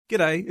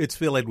G'day, it's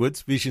Phil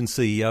Edwards, Vision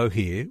CEO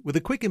here, with a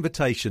quick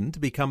invitation to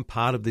become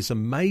part of this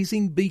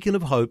amazing beacon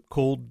of hope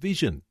called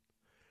Vision.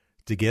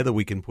 Together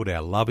we can put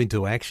our love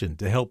into action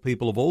to help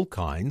people of all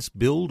kinds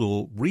build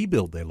or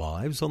rebuild their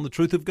lives on the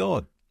truth of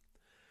God.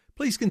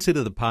 Please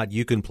consider the part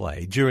you can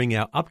play during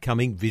our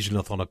upcoming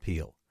Visionathon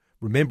appeal,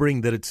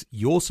 remembering that it's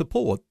your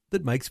support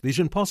that makes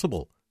Vision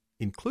possible,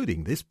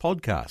 including this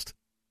podcast.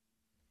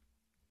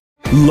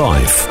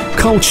 Life,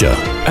 culture,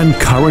 and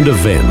current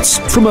events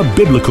from a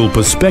biblical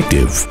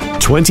perspective.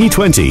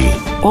 2020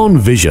 on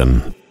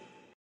Vision.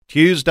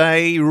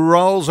 Tuesday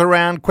rolls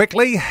around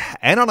quickly,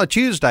 and on a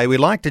Tuesday we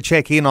like to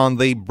check in on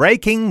the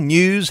breaking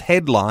news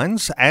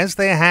headlines as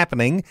they're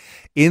happening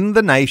in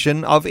the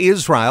nation of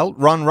Israel.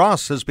 Ron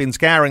Ross has been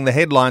scouring the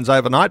headlines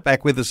overnight.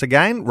 Back with us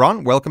again.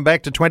 Ron, welcome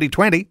back to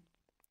 2020.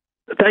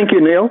 Thank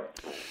you, Neil.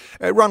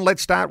 Ron,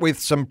 let's start with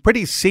some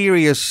pretty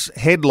serious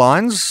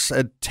headlines.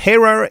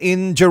 Terror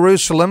in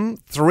Jerusalem,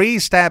 3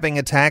 stabbing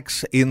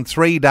attacks in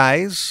 3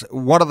 days.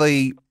 What are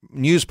the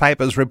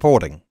newspapers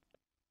reporting?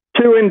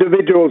 2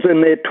 individuals in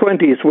their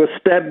 20s were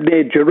stabbed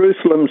near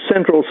Jerusalem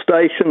Central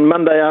Station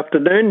Monday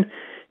afternoon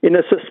in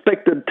a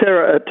suspected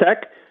terror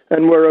attack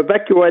and were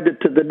evacuated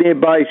to the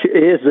nearby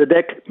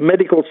Zedek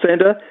Medical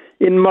Center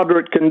in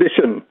moderate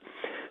condition.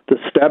 The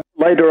stab,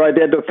 later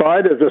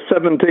identified as a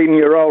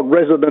 17-year-old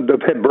resident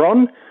of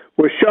Hebron,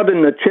 was shot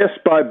in the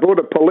chest by a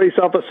border police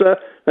officer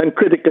and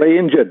critically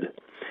injured.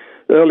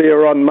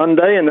 Earlier on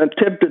Monday, an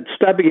attempted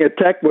stabbing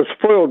attack was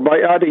foiled by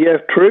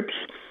IDF troops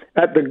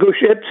at the Gush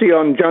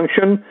Etzion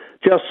junction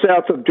just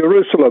south of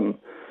Jerusalem.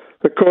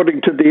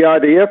 According to the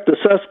IDF, the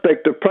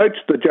suspect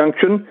approached the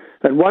junction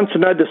and, once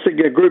noticing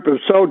a group of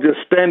soldiers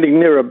standing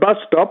near a bus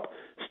stop,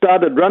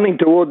 started running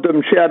toward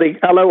them shouting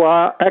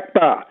Allahu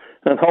Akbar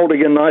and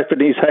holding a knife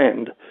in his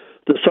hand.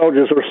 The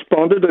soldiers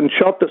responded and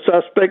shot the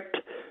suspect,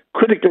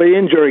 critically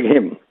injuring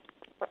him.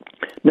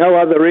 No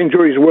other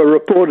injuries were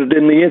reported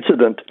in the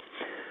incident.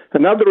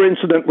 Another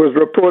incident was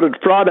reported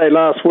Friday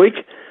last week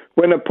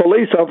when a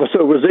police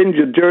officer was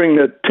injured during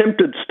an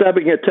attempted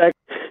stabbing attack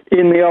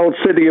in the old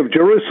city of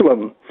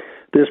Jerusalem.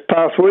 This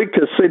past week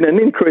has seen an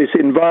increase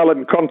in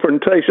violent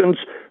confrontations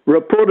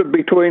reported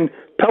between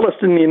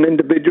Palestinian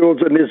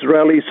individuals and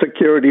Israeli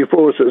security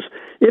forces.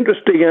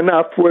 Interesting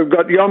enough, we've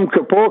got Yom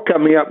Kippur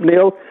coming up,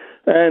 Neil,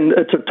 and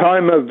it's a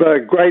time of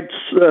great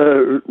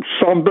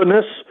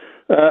somberness,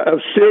 of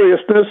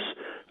seriousness,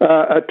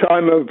 a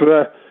time of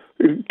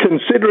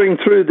considering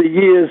through the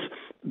years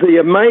the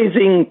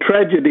amazing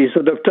tragedies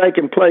that have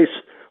taken place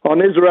on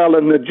Israel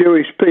and the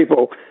Jewish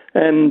people.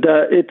 And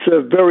it's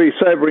a very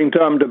sobering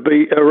time to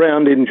be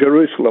around in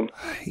Jerusalem.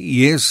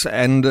 Yes,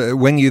 and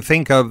when you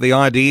think of the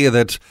idea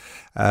that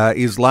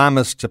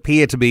Islamists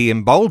appear to be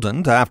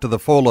emboldened after the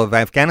fall of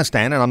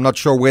Afghanistan, and I'm not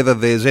sure whether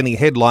there's any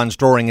headlines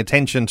drawing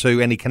attention to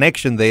any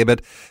connection there,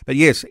 but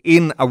yes,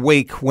 in a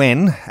week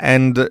when,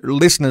 and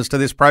listeners to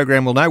this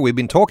program will know, we've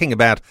been talking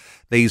about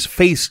these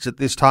feasts at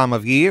this time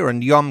of year,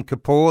 and Yom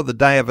Kippur, the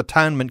Day of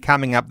Atonement,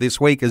 coming up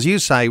this week. As you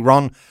say,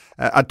 Ron,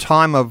 a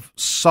time of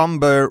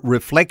somber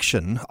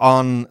reflection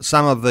on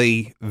some of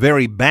the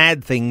very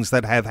bad things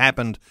that have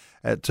happened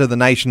to the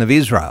nation of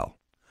Israel.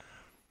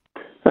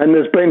 And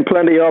there's been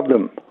plenty of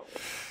them.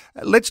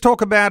 Let's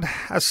talk about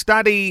a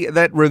study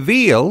that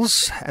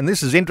reveals, and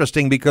this is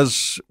interesting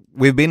because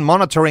we've been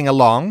monitoring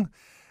along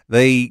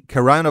the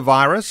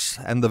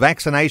coronavirus and the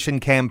vaccination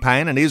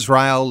campaign, and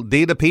Israel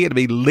did appear to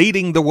be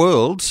leading the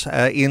world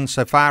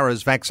insofar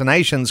as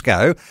vaccinations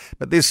go.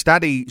 But this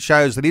study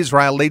shows that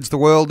Israel leads the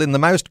world in the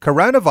most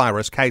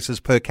coronavirus cases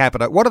per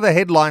capita. What are the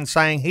headlines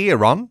saying here,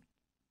 Ron?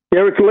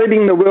 Yeah, it's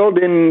leading the world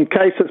in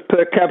cases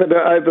per capita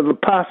over the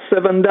past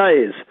 7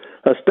 days.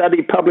 A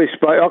study published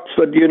by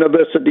Oxford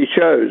University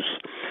shows.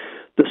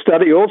 The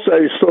study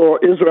also saw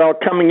Israel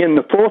coming in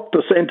the 4th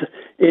percent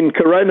in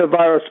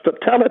coronavirus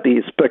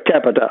fatalities per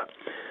capita.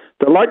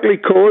 The likely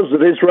cause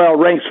that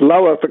Israel ranks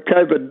lower for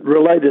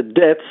COVID-related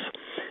deaths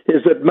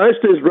is that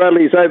most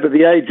Israelis over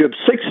the age of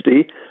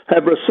 60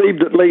 have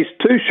received at least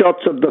 2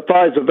 shots of the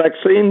Pfizer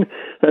vaccine,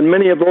 and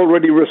many have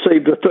already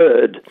received a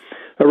third.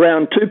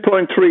 Around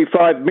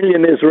 2.35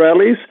 million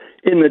Israelis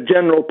in the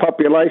general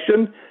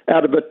population,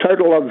 out of a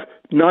total of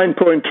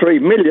 9.3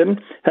 million,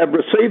 have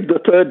received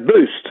the third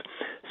boost.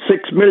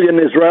 6 million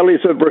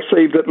Israelis have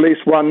received at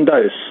least 1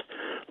 dose.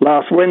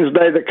 Last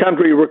Wednesday, the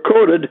country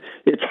recorded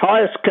its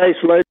highest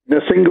caseload in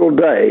a single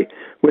day,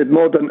 with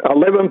more than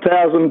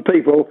 11,000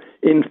 people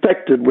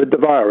infected with the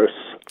virus.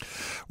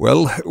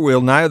 Well,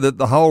 we'll know that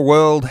the whole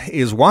world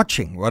is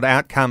watching what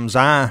outcomes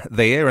are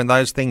there, and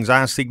those things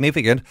are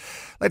significant.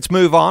 Let's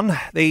move on.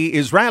 The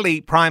Israeli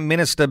Prime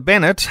Minister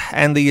Bennett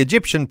and the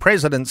Egyptian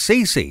President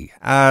Sisi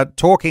are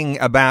talking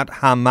about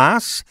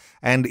Hamas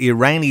and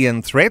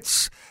Iranian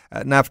threats.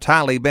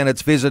 Naftali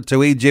Bennett's visit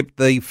to Egypt,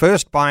 the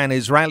first by an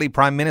Israeli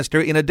Prime Minister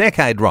in a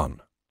decade,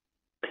 Ron.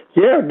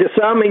 Yeah,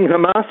 disarming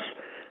Hamas,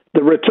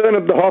 the return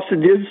of the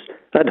hostages,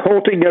 and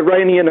halting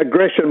Iranian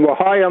aggression were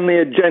high on the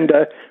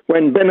agenda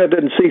when Bennett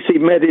and Sisi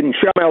met in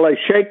Sharm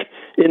el-Sheikh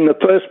in the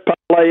first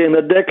parley in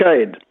a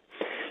decade.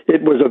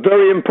 It was a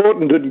very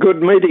important and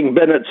good meeting,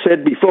 Bennett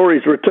said before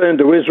his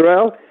return to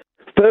Israel.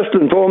 First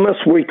and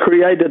foremost, we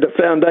created a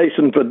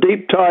foundation for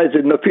deep ties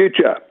in the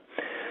future.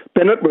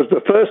 Bennett was the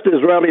first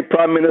Israeli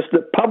Prime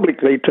Minister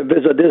publicly to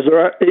visit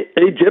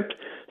Egypt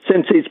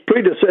since his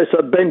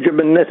predecessor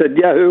Benjamin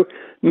Netanyahu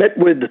met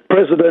with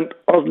President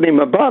Hosni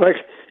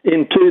Mubarak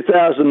in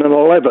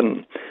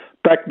 2011.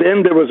 Back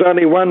then there was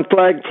only one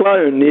flag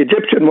flown, the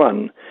Egyptian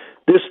one.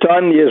 This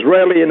time the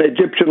Israeli and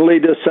Egyptian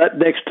leaders sat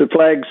next to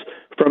flags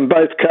from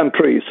both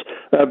countries.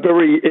 A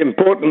very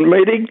important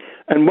meeting,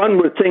 and one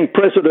would think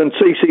President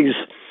Sisi's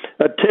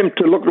attempt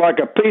to look like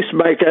a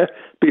peacemaker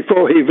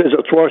before he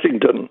visits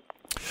Washington.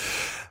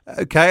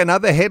 Okay,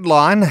 another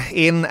headline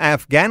in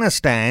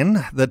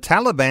Afghanistan. The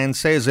Taliban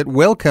says it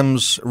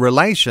welcomes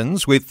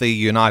relations with the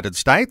United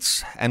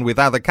States and with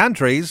other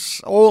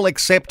countries, all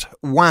except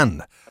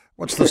one.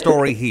 What's the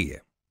story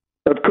here?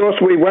 Of course,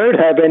 we won't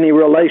have any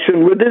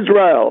relation with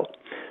Israel.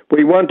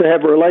 We want to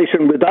have a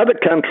relation with other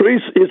countries.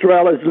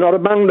 Israel is not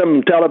among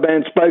them,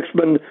 Taliban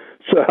spokesman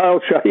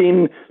Suhail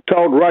Shaheen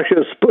told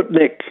Russia's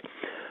Sputnik.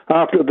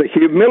 After the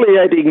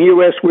humiliating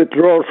US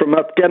withdrawal from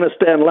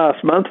Afghanistan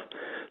last month,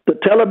 the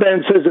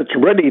Taliban says it's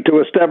ready to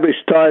establish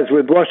ties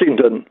with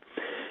Washington.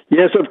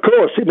 Yes, of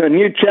course, in a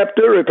new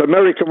chapter, if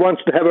America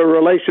wants to have a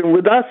relation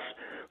with us,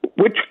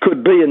 which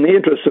could be in the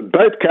interests of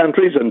both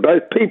countries and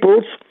both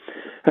peoples,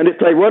 and if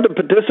they want to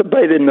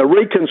participate in the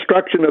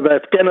reconstruction of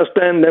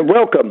Afghanistan, they're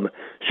welcome,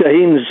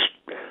 Shaheen's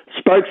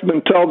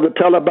spokesman told the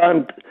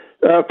Taliban,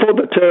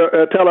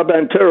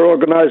 Taliban terror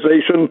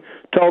organization,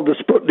 told the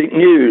Sputnik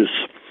News.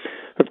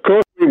 Of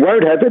course, we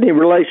won't have any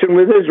relation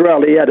with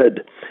Israel, he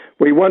added.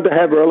 We want to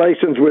have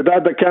relations with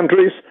other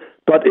countries,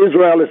 but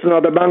Israel is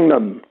not among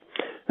them.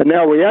 And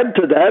now we add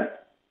to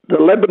that,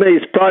 the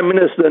Lebanese Prime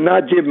Minister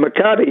Najib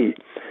Mikati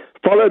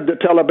followed the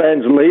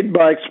Taliban's lead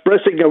by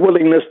expressing a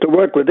willingness to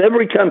work with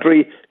every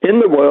country in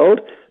the world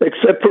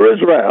except for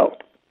Israel.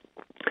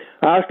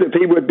 Asked if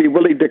he would be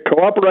willing to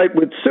cooperate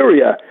with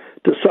Syria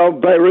to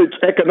solve Beirut's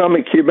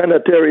economic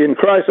humanitarian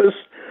crisis,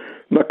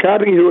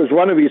 Mikati, who is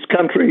one of his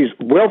country's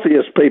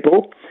wealthiest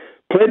people,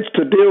 pledged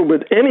to deal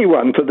with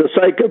anyone for the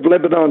sake of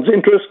Lebanon's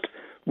interest,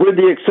 with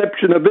the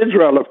exception of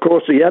Israel, of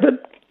course, he added.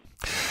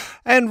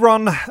 And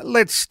Ron,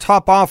 let's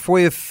top off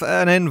with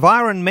an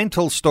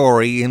environmental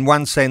story in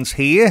one sense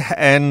here,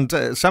 and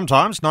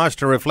sometimes nice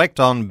to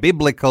reflect on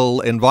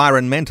biblical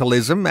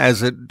environmentalism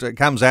as it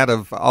comes out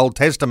of Old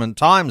Testament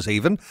times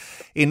even.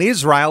 In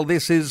Israel,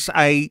 this is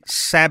a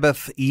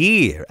Sabbath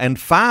year, and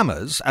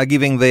farmers are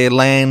giving their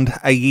land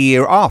a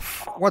year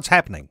off. What's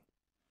happening?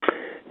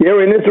 Yeah,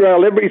 in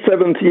Israel, every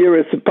seventh year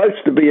is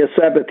supposed to be a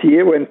Sabbath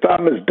year when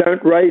farmers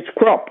don't raise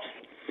crops.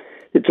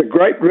 It's a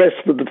great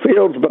rest for the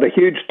fields, but a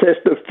huge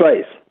test of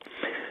faith.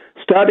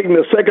 Starting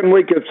the second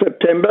week of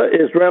September,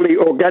 Israeli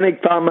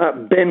organic farmer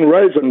Ben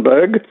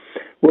Rosenberg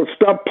will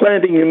stop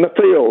planting in the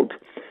field.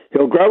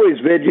 He'll grow his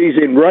veggies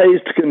in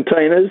raised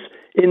containers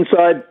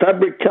inside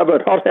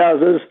fabric-covered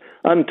hothouses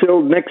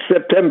until next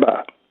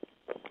September.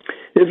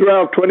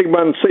 Israel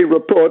 21C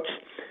reports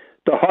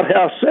the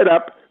hothouse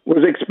setup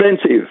was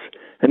expensive,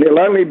 and he'll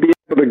only be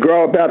able to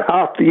grow about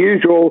half the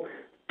usual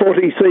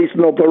 40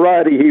 seasonal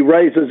variety he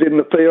raises in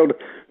the field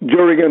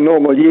during a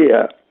normal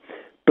year.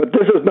 But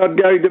this is not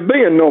going to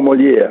be a normal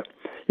year.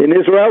 In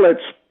Israel,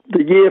 it's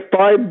the year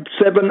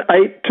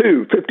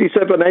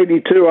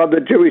 5782 on the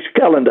Jewish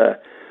calendar.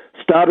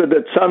 Started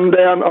at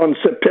sundown on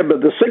September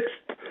the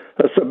 6th,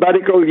 a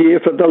sabbatical year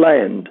for the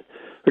land.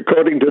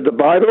 According to the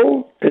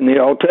Bible, in the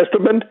Old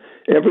Testament,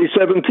 every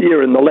seventh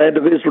year in the land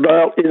of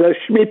Israel is a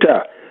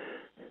Shemitah,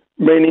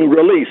 meaning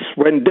release,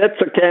 when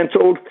debts are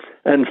cancelled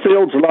and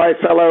fields lie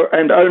fallow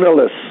and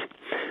ownerless.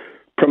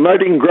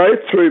 Promoting growth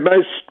through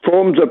most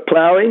forms of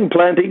ploughing,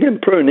 planting and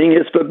pruning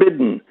is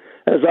forbidden,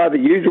 as are the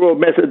usual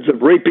methods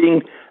of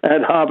reaping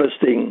and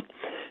harvesting.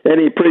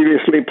 Any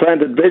previously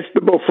planted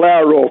vegetable,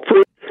 flower or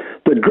fruit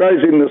that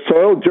grows in the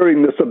soil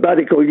during the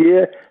sabbatical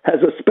year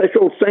has a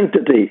special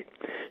sanctity.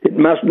 It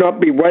must not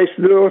be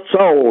wasted or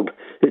sold.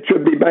 It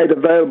should be made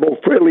available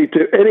freely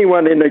to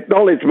anyone in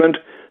acknowledgement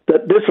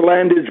that this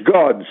land is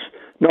God's,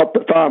 not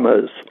the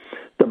farmer's.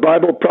 The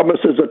Bible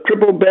promises a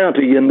triple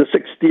bounty in the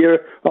sixth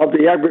year of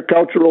the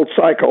agricultural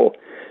cycle,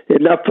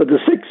 enough for the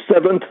sixth,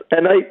 seventh,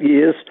 and 8th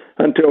years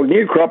until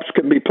new crops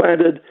can be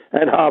planted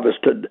and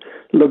harvested.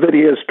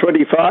 Leviticus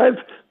 25,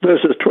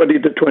 verses 20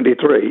 to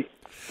 23.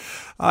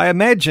 I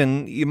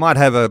imagine you might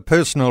have a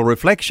personal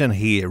reflection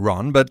here,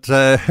 Ron, but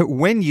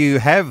when you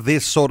have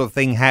this sort of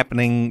thing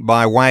happening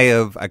by way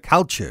of a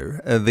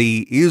culture,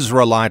 the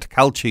Israelite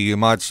culture, you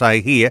might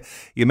say here,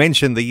 you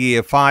mentioned the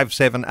year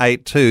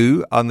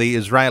 5782 on the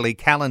Israeli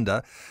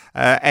calendar,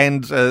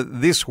 and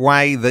this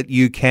way that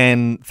you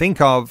can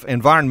think of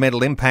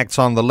environmental impacts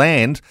on the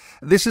land,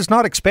 this is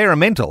not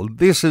experimental.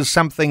 This is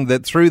something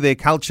that through their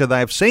culture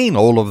they've seen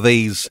all of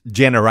these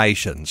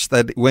generations,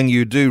 that when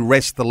you do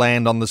rest the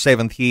land on the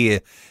 7th year,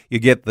 you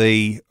get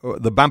the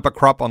bumper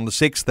crop on the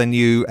 6th, and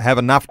you have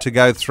enough to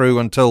go through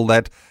until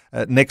that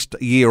next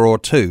year or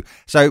two.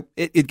 So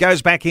it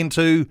goes back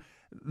into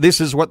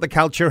this is what the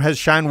culture has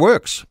shown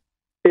works.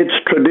 It's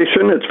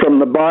fiction. It's from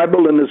the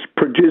Bible and has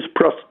produced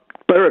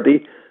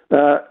prosperity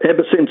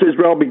ever since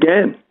Israel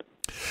began.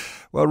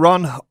 Well,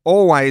 Ron,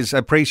 always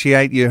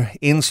appreciate your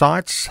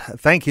insights.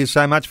 Thank you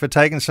so much for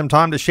taking some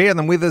time to share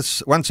them with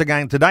us once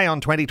again today on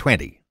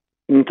 2020.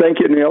 Thank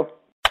you, Neil.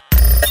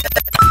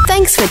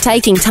 Thanks for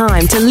taking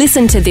time to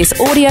listen to this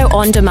audio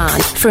on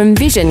demand from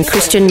Vision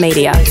Christian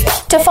Media.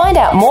 To find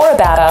out more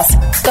about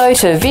us, go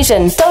to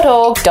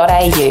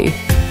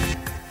vision.org.au.